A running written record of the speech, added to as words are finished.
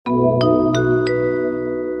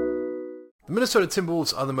The Minnesota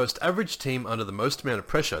Timberwolves are the most average team under the most amount of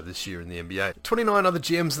pressure this year in the NBA. 29 other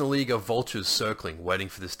GMs in the league are vultures circling, waiting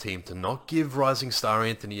for this team to not give rising star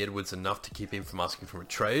Anthony Edwards enough to keep him from asking for a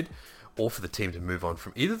trade, or for the team to move on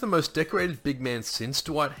from either the most decorated big man since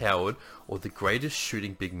Dwight Howard or the greatest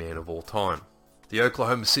shooting big man of all time. The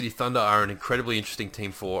Oklahoma City Thunder are an incredibly interesting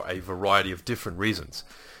team for a variety of different reasons.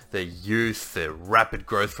 Their youth, their rapid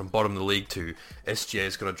growth from bottom of the league to SGA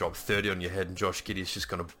is going to drop 30 on your head and Josh Giddey is just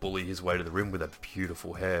going to bully his way to the rim with that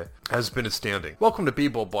beautiful hair. Has been astounding. Welcome to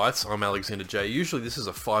B-Ball Bites. I'm Alexander J. Usually this is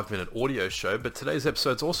a 5-minute audio show, but today's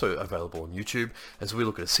episode is also available on YouTube as we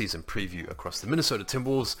look at a season preview across the Minnesota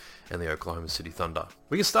Timberwolves and the Oklahoma City Thunder.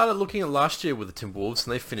 We can start looking at last year with the Timberwolves,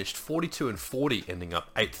 and they finished 42-40, ending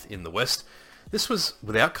up 8th in the West. This was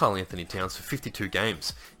without Karl Anthony Towns for 52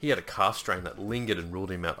 games. He had a calf strain that lingered and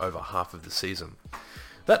ruled him out over half of the season.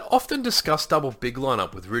 That often discussed double big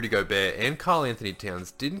lineup with Rudy Gobert and Karl Anthony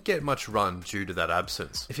Towns didn't get much run due to that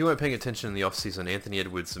absence. If you weren't paying attention in the offseason, Anthony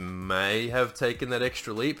Edwards may have taken that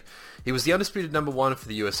extra leap. He was the undisputed number one for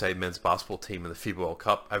the USA men's basketball team in the FIBA World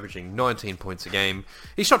Cup, averaging 19 points a game.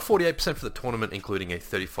 He shot 48% for the tournament, including a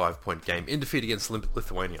 35-point game in defeat against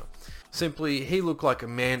Lithuania. Simply, he looked like a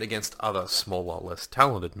man against other smaller, less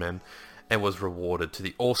talented men, and was rewarded to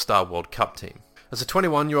the All-Star World Cup team. As a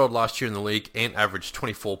 21-year-old last year in the league, Ant averaged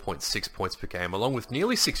 24.6 points per game, along with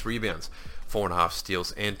nearly 6 rebounds, 4.5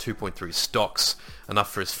 steals, and 2.3 stocks,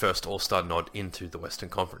 enough for his first All-Star nod into the Western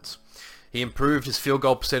Conference. He improved his field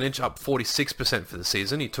goal percentage up 46% for the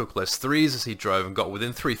season. He took less threes as he drove and got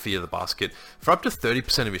within 3 feet of the basket for up to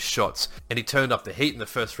 30% of his shots. And he turned up the heat in the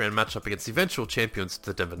first round matchup against the eventual champions,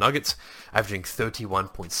 the Denver Nuggets, averaging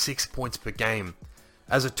 31.6 points per game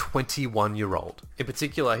as a 21-year-old. In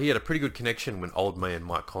particular, he had a pretty good connection when old man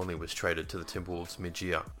Mike Conley was traded to the Timberwolves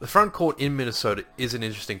mid-year. The front court in Minnesota is an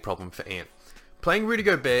interesting problem for Ant. Playing Rudy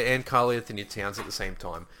Gobert and Karl Anthony Towns at the same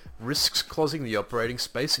time risks closing the operating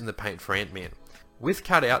space in the paint for Ant-Man. With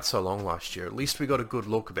Cat out so long last year, at least we got a good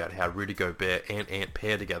look about how Rudy Gobert and Ant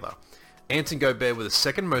pair together. Ant and Gobert were the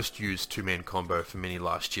second most used two-man combo for many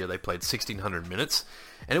last year. They played 1,600 minutes,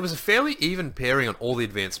 and it was a fairly even pairing on all the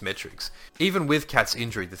advanced metrics. Even with Cat's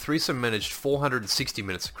injury, the threesome managed 460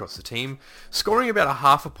 minutes across the team, scoring about a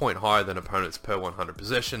half a point higher than opponents per 100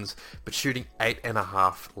 possessions, but shooting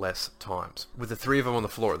 8.5 less times. With the three of them on the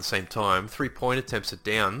floor at the same time, three-point attempts are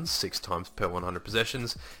down 6 times per 100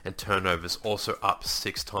 possessions, and turnovers also up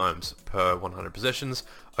 6 times per 100 possessions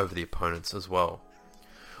over the opponents as well.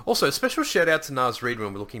 Also, a special shout out to Naz Reid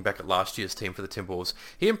when we're looking back at last year's team for the Timberwolves.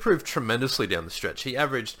 He improved tremendously down the stretch. He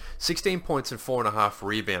averaged 16 points and 4.5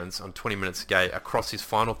 rebounds on 20 minutes a game across his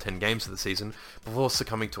final 10 games of the season before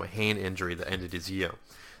succumbing to a hand injury that ended his year.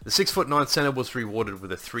 The 6'9" center was rewarded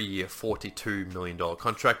with a 3-year, $42 million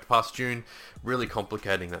contract past June, really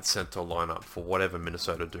complicating that center lineup for whatever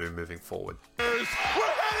Minnesota do moving forward. We're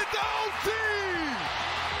headed to OT!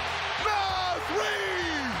 Naz Reid!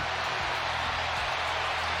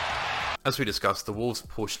 As we discussed, the Wolves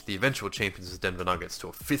pushed the eventual champions, the Denver Nuggets, to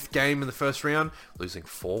a 5th game in the first round, losing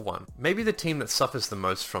 4-1. Maybe the team that suffers the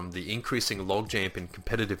most from the increasing logjam in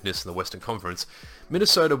competitiveness in the Western Conference,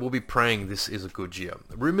 Minnesota will be praying this is a good year.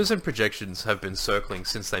 Rumors and projections have been circling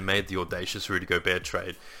since they made the audacious Rudy Gobert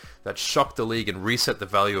trade that shocked the league and reset the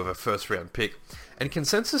value of a first-round pick, and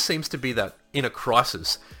consensus seems to be that, in a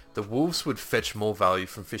crisis, the Wolves would fetch more value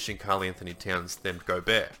from fishing Karl Anthony Towns than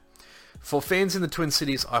Gobert. For fans in the Twin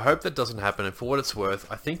Cities, I hope that doesn't happen, and for what it's worth,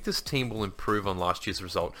 I think this team will improve on last year's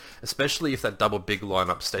result, especially if that double big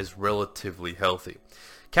lineup stays relatively healthy.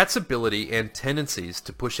 Cat's ability and tendencies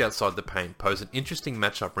to push outside the paint pose an interesting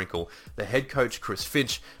matchup wrinkle that head coach Chris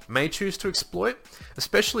Finch may choose to exploit,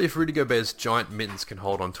 especially if Rudy Gobert's giant mittens can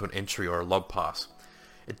hold onto an entry or a lob pass.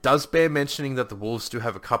 It does bear mentioning that the Wolves do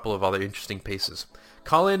have a couple of other interesting pieces.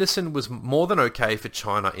 Kyle Anderson was more than okay for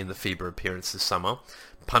China in the FIBA appearance this summer.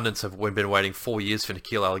 Pundits have been waiting 4 years for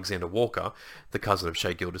Nickeil Alexander-Walker, the cousin of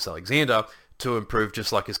Shai Gilgeous-Alexander, to improve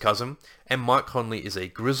just like his cousin. And Mike Conley is a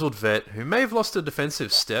grizzled vet who may have lost a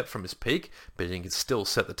defensive step from his peak, but he can still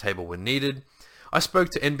set the table when needed. I spoke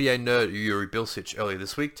to NBA nerd Yuri Bilcic earlier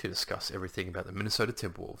this week to discuss everything about the Minnesota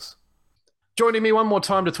Timberwolves. Joining me one more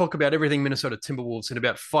time to talk about everything Minnesota Timberwolves in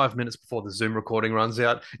about 5 minutes before the Zoom recording runs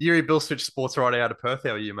out. Yuri Bilcic, sports writer out of Perth.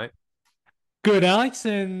 How are you, mate? Good, Alex,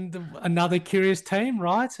 and another curious team,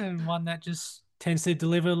 right? And one that just tends to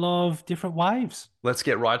deliver a lot of different waves. Let's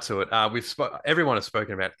get right to it. Everyone has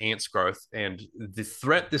spoken about Ant's growth and the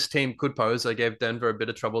threat this team could pose. They gave Denver a bit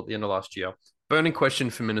of trouble at the end of last year. Burning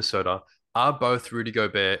question for Minnesota: are both Rudy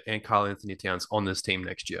Gobert and Karl Anthony Towns on this team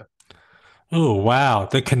next year? Oh, wow.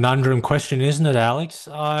 The conundrum question, isn't it, Alex?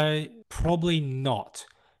 Probably not.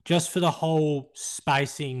 just for the whole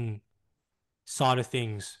spacing side of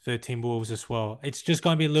things for the Timberwolves as well. It's just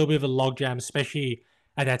going to be a little bit of a logjam, especially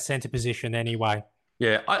at that center position anyway.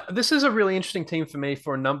 Yeah, this is a really interesting team for me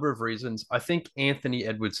for a number of reasons. I think Anthony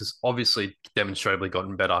Edwards has obviously demonstrably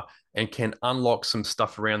gotten better and can unlock some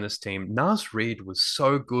stuff around this team. Naz Reid was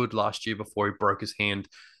so good last year before he broke his hand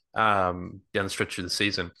down the stretch of the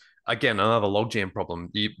season. Again, another logjam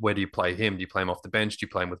problem. Where do you play him? Do you play him off the bench? Do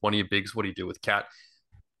you play him with one of your bigs? What do you do with Cat?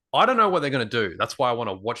 I don't know what they're going to do. That's why I want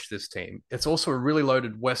to watch this team. It's also a really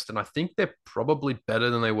loaded West, and I think they're probably better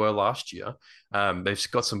than they were last year.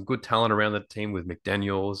 They've got some good talent around the team with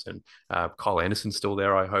McDaniels and Kyle Anderson still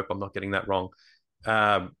there. I hope I'm not getting that wrong.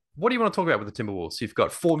 What do you want to talk about with the Timberwolves? You've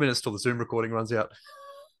got 4 minutes till the Zoom recording runs out.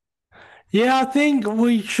 Yeah, I think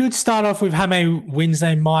we should start off with how many wins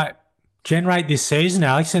they might generate this season,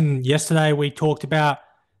 Alex. And yesterday we talked about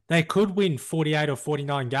they could win 48 or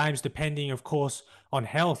 49 games, depending, of course, on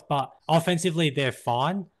health. But offensively, they're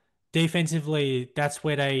fine. Defensively, that's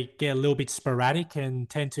where they get a little bit sporadic and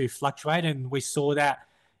tend to fluctuate. And we saw that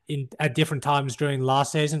at different times during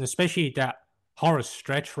last season, especially that horror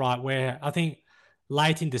stretch, right, where I think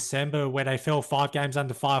late in December, where they fell 5 games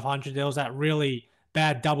under 500, there was that really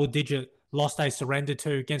bad double-digit loss they surrendered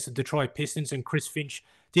to against the Detroit Pistons, and Chris Finch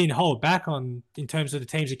didn't hold back on in terms of the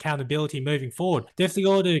team's accountability moving forward. Definitely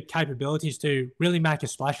all the capabilities to really make a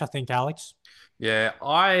splash, I think, Alex. Yeah,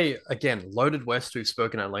 again, loaded West, we've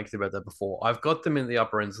spoken at length about that before. I've got them in the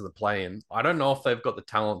upper ends of the play-in. I don't know if they've got the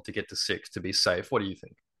talent to get to 6 to be safe. What do you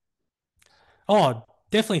think? Oh,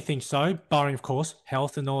 definitely think so, barring, of course,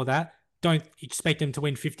 health and all that. Don't expect them to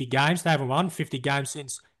win 50 games. They haven't won 50 games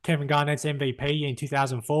since Kevin Garnett's MVP in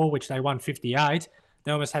 2004, which they won 58.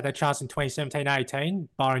 They almost had that chance in 2017-18,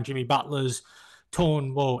 barring Jimmy Butler's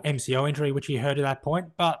torn, MCL injury, which he hurt at that point.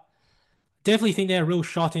 But definitely think they're a real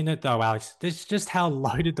shot in it, though, Alex. That's just how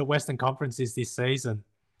loaded the Western Conference is this season.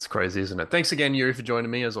 It's crazy, isn't it? Thanks again, Yuri, for joining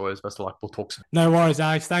me. As always, best of luck. We'll talk soon. No worries,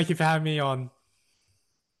 Alex. Thank you for having me on.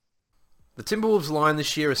 The Timberwolves line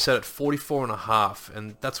this year is set at 44.5,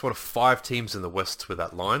 and that's one of 5 teams in the West with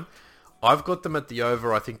that line. I've got them at the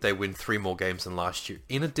over. I think they win 3 more games than last year.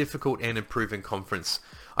 In a difficult and improving conference,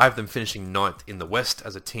 I have them finishing 9th in the West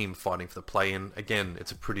as a team fighting for the play-in. Again,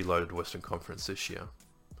 it's a pretty loaded Western Conference this year.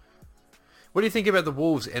 What do you think about the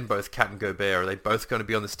Wolves and both Cat and Gobert? Are they both going to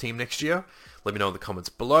be on this team next year? Let me know in the comments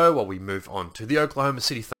below while we move on to the Oklahoma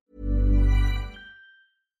City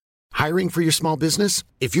Hiring for your small business?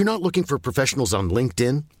 If you're not looking for professionals on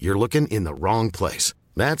LinkedIn, you're looking in the wrong place.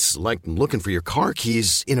 That's like looking for your car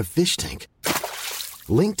keys in a fish tank.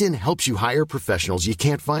 LinkedIn helps you hire professionals you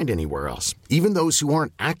can't find anywhere else, even those who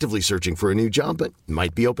aren't actively searching for a new job but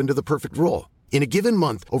might be open to the perfect role. In a given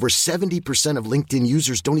month, over 70% of LinkedIn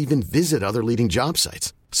users don't even visit other leading job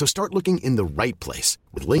sites. So start looking in the right place.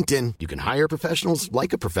 With LinkedIn, you can hire professionals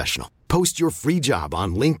like a professional. Post your free job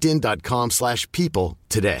on linkedin.com/people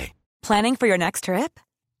today. Planning for your next trip?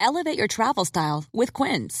 Elevate your travel style with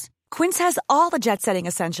Quince. Quince has all the jet-setting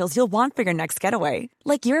essentials you'll want for your next getaway,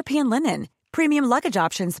 like European linen, premium luggage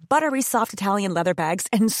options, buttery soft Italian leather bags,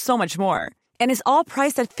 and so much more. And is all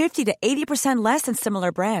priced at 50 to 80% less than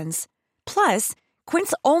similar brands. Plus,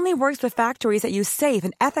 Quince only works with factories that use safe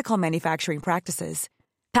and ethical manufacturing practices.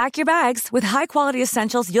 Pack your bags with high-quality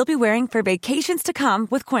essentials you'll be wearing for vacations to come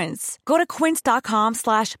with Quince. Go to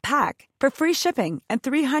quince.com/pack for free shipping and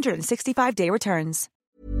 365-day returns.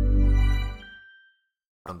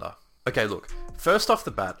 Thunder. Okay, look, first off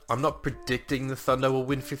the bat, I'm not predicting the Thunder will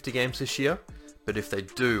win 50 games this year, but if they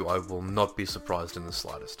do, I will not be surprised in the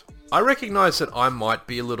slightest. I recognize that I might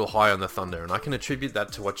be a little high on the Thunder, and I can attribute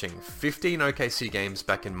that to watching 15 OKC games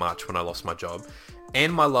back in March when I lost my job,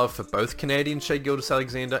 and my love for both Canadian Shai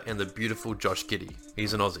Gilgeous-Alexander and the beautiful Josh Giddey.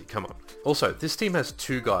 He's an Aussie, come on. Also, this team has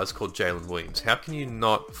 2 guys called Jalen Williams. How can you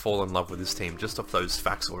not fall in love with this team just off those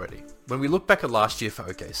facts already? When we look back at last year for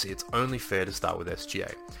OKC, it's only fair to start with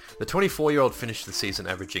SGA. The 24-year-old finished the season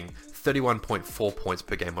averaging 31.4 points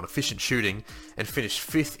per game on efficient shooting and finished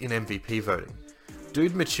 5th in MVP voting.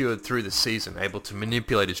 Dude matured through the season, able to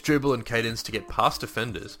manipulate his dribble and cadence to get past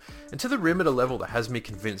defenders, and to the rim at a level that has me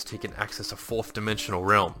convinced he can access a 4th dimensional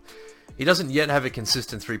realm. He doesn't yet have a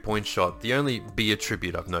consistent 3-point shot, the only B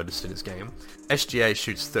attribute I've noticed in his game. SGA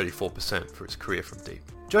shoots 34% for his career from deep.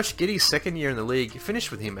 Josh Giddey's second year in the league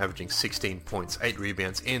finished with him averaging 16 points, 8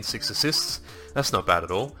 rebounds and 6 assists. That's not bad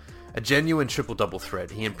at all. A genuine triple-double threat,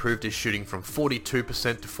 he improved his shooting from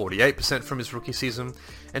 42% to 48% from his rookie season,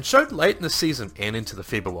 and showed late in the season and into the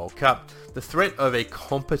FIBA World Cup the threat of a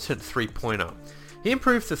competent three-pointer. He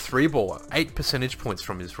improved the three-baller 8 percentage points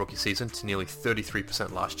from his rookie season to nearly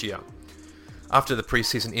 33% last year. After the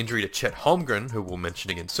preseason injury to Chet Holmgren, who we'll mention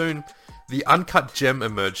again soon, the uncut gem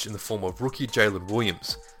emerged in the form of rookie Jalen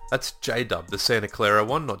Williams. That's J-Dub, the Santa Clara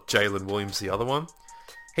one, not Jalen Williams, the other one.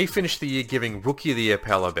 He finished the year giving Rookie of the Year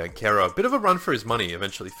Paolo Banchero a bit of a run for his money,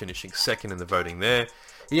 eventually finishing second in the voting there.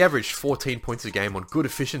 He averaged 14 points a game on good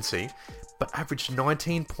efficiency, but averaged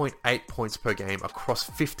 19.8 points per game across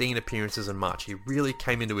 15 appearances in March. He really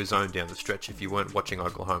came into his own down the stretch if you weren't watching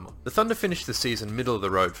Oklahoma. The Thunder finished the season middle of the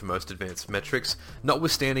road for most advanced metrics,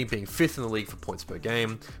 notwithstanding being 5th in the league for points per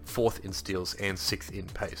game, 4th in steals, and 6th in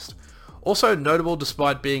pace. Also notable,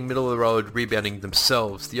 despite being middle of the road rebounding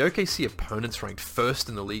themselves, the OKC opponents ranked 1st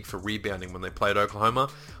in the league for rebounding when they played Oklahoma,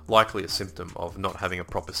 likely a symptom of not having a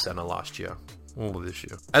proper center last year. All of this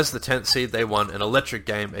year. As the 10th seed, they won an electric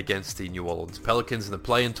game against the New Orleans Pelicans in the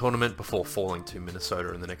play-in tournament before falling to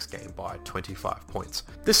Minnesota in the next game by 25 points.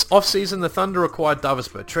 This offseason, the Thunder acquired Davis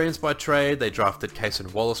Bertans by trade, they drafted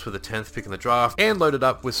Cason Wallace with the 10th pick in the draft, and loaded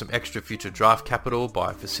up with some extra future draft capital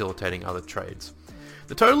by facilitating other trades.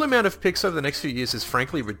 The total amount of picks over the next few years is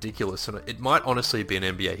frankly ridiculous, and it might honestly be an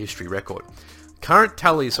NBA history record. Current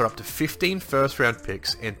tallies are up to 15 first-round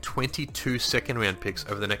picks and 22 second-round picks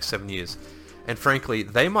over the next 7 years. And frankly,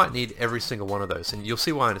 they might need every single one of those, and you'll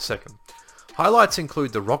see why in a second. Highlights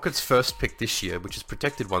include the Rockets' first pick this year, which is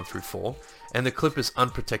protected 1 through 4, and the Clippers'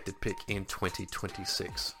 unprotected pick in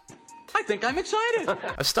 2026. I think I'm excited.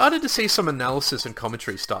 I started to see some analysis and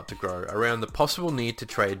commentary start to grow around the possible need to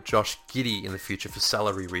trade Josh Giddey in the future for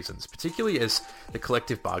salary reasons, particularly as the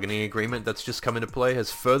collective bargaining agreement that's just come into play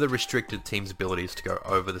has further restricted teams' abilities to go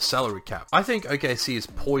over the salary cap. I think OKC is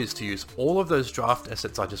poised to use all of those draft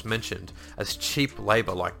assets I just mentioned as cheap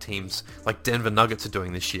labor like teams like Denver Nuggets are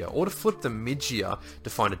doing this year, or to flip them mid-year to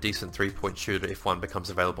find a decent three-point shooter if one becomes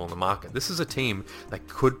available on the market. This is a team that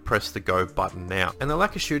could press the go button now, and the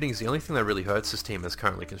lack of shooting is the only thing that really hurts this team as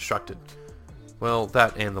currently constructed. Well,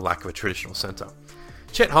 that and the lack of a traditional center.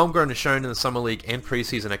 Chet Holmgren has shown in the Summer League and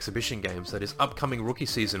preseason exhibition games that his upcoming rookie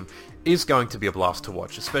season is going to be a blast to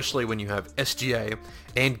watch, especially when you have SGA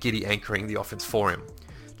and Giddey anchoring the offense for him.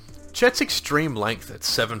 Chet's extreme length at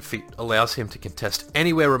 7 feet allows him to contest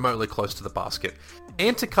anywhere remotely close to the basket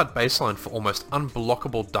and to cut baseline for almost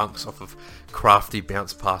unblockable dunks off of crafty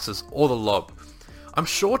bounce passes or the lob. I'm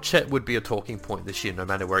sure Chet would be a talking point this year no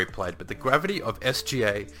matter where he played, but the gravity of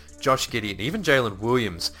SGA, Josh Giddey, and even Jalen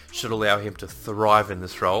Williams should allow him to thrive in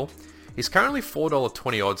this role. He's currently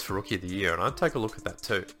 $4.20 odds for Rookie of the Year, and I'd take a look at that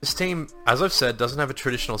too. This team, as I've said, doesn't have a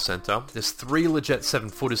traditional center. There's 3 legit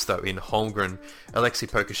 7-footers though in Holmgren, Alexei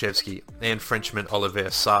Pokusevski, and Frenchman Olivier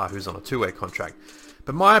Sarr, who's on a 2-way contract.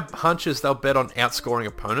 But my hunch is they'll bet on outscoring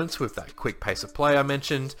opponents with that quick pace of play I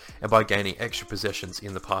mentioned, and by gaining extra possessions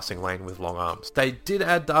in the passing lane with long arms. They did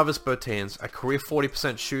add Davis Bertans, a career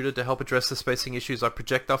 40% shooter, to help address the spacing issues I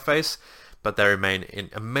project they'll face, but they remain an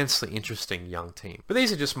immensely interesting young team. But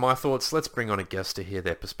these are just my thoughts. Let's bring on a guest to hear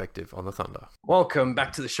their perspective on the Thunder. Welcome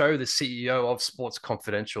back to the show, the CEO of Sports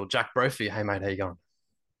Confidential, Jack Brophy. Hey mate, how you going?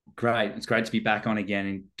 Great. It's great to be back on again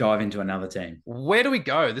and dive into another team. Where do we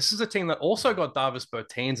go? This is a team that also got Davis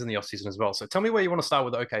Bertans in the offseason as well. So tell me where you want to start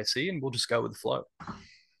with OKC, and we'll just go with the flow.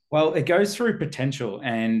 Well, it goes through potential,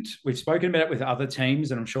 and we've spoken about it with other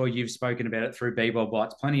teams, and I'm sure you've spoken about it through B-Ball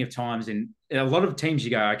Bites plenty of times. And a lot of teams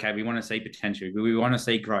you go, okay, we want to see potential. We want to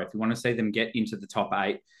see growth. We want to see them get into the top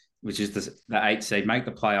 8, which is the 8th seed, make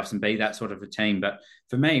the playoffs and be that sort of a team. But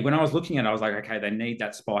for me, when I was looking at it, I was like, okay, they need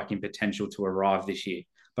that spike in potential to arrive this year.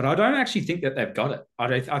 But I don't actually think that they've got it.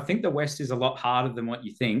 I think the West is a lot harder than what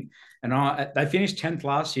you think. And they finished 10th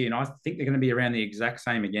last year, and I think they're going to be around the exact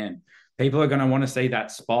same again. People are going to want to see that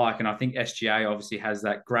spike, and I think SGA obviously has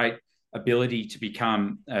that great ability to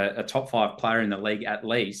become a top 5 player in the league at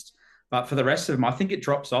least. But for the rest of them, I think it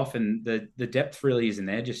drops off, and the depth really isn't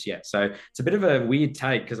there just yet. So it's a bit of a weird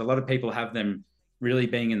take because a lot of people have them really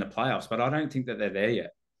being in the playoffs, but I don't think that they're there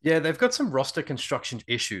yet. Yeah, they've got some roster construction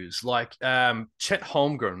issues. Like Chet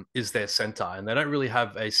Holmgren is their center, and they don't really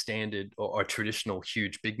have a standard or a traditional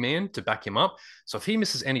huge big man to back him up. So if he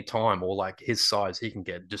misses any time or like his size, he can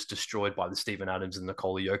get just destroyed by the Steven Adams and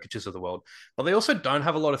Nikola Jokic's of the world. But they also don't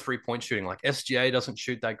have a lot of three-point shooting. Like SGA doesn't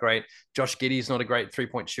shoot that great. Josh Giddey's not a great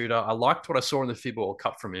three-point shooter. I liked what I saw in the FIBA World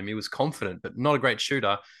Cup from him. He was confident, but not a great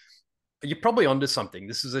shooter. You're probably onto something.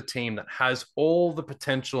 This is a team that has all the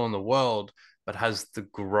potential in the world, but has the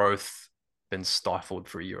growth been stifled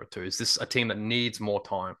for a year or two? Is this a team that needs more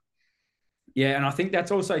time? Yeah, and I think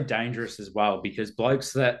that's also dangerous as well, because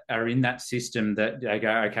blokes that are in that system that they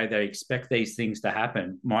go, okay, they expect these things to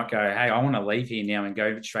happen, might go, hey, I want to leave here now and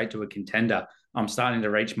go straight to a contender I'm starting to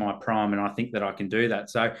reach my prime, and I think that I can do that.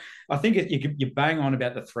 So I think you bang on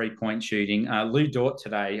about the 3-point shooting. Lou Dort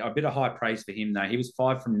today, a bit of high praise for him, though. He was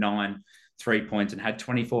 5 from 9 3-points and had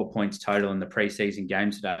 24 points total in the preseason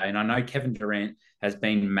game today. And I know Kevin Durant has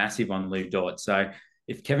been massive on Lou Dort. So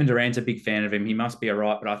if Kevin Durant's a big fan of him, he must be all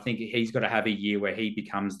right. But I think he's got to have a year where he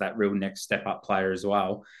becomes that real next step-up player as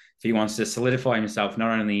well, if he wants to solidify himself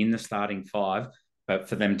not only in the starting 5, but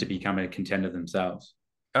for them to become a contender themselves.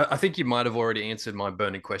 I think you might have already answered my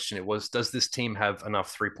burning question. It was, does this team have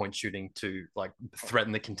enough 3-point shooting to like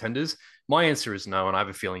threaten the contenders? My answer is no, and I have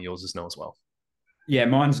a feeling yours is no as well. Yeah,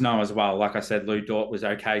 mine's no as well. Like I said, Lou Dort was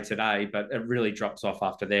okay today, but it really drops off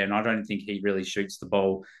after there. And I don't think he really shoots the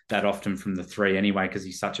ball that often from the 3 anyway, because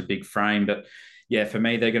he's such a big frame. But yeah, for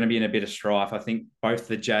me, they're going to be in a bit of strife. I think both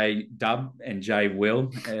the J Dub and J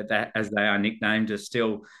Will, as they are nicknamed, are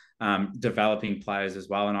still developing players as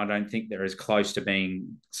well. And I don't think they're as close to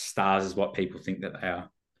being stars as what people think that they are.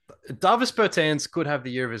 Davis Bertans could have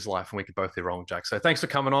the year of his life, and we could both be wrong, Jack. So thanks for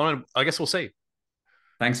coming on, and I guess we'll see.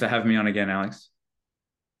 Thanks for having me on again, Alex.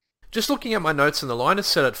 Just looking at my notes, and the line is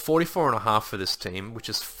set at 44.5 for this team, which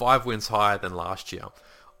is 5 wins higher than last year.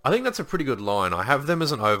 I think that's a pretty good line. I have them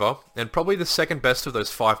as an over, and probably the second best of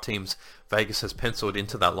those 5 teams Vegas has penciled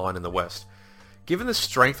into that line in the West. Given the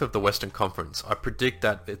strength of the Western Conference, I predict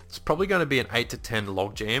that it's probably going to be an 8-10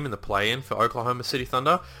 logjam in the play-in for Oklahoma City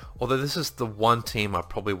Thunder, although this is the one team I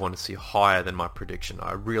probably want to see higher than my prediction.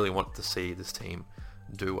 I really want to see this team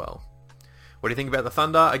do well. What do you think about the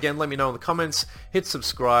Thunder? Again, let me know in the comments. Hit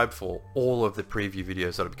subscribe for all of the preview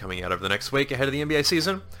videos that will be coming out over the next week ahead of the NBA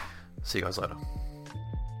season. See you guys later.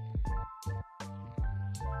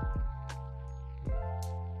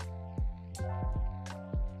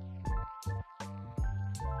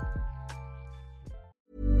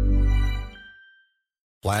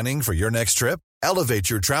 Planning for your next trip?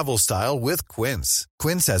 Elevate your travel style with Quince.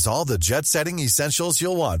 Quince has all the jet-setting essentials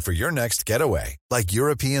you'll want for your next getaway, like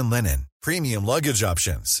European linen, premium luggage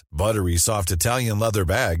options, buttery soft Italian leather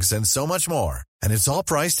bags, and so much more. And it's all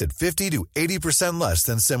priced at 50 to 80% less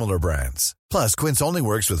than similar brands. Plus, Quince only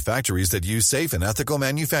works with factories that use safe and ethical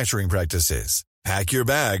manufacturing practices. Pack your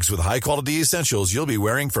bags with high-quality essentials you'll be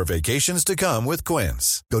wearing for vacations to come with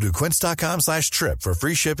Quince. Go to quince.com/trip for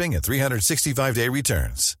free shipping and 365-day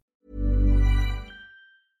returns.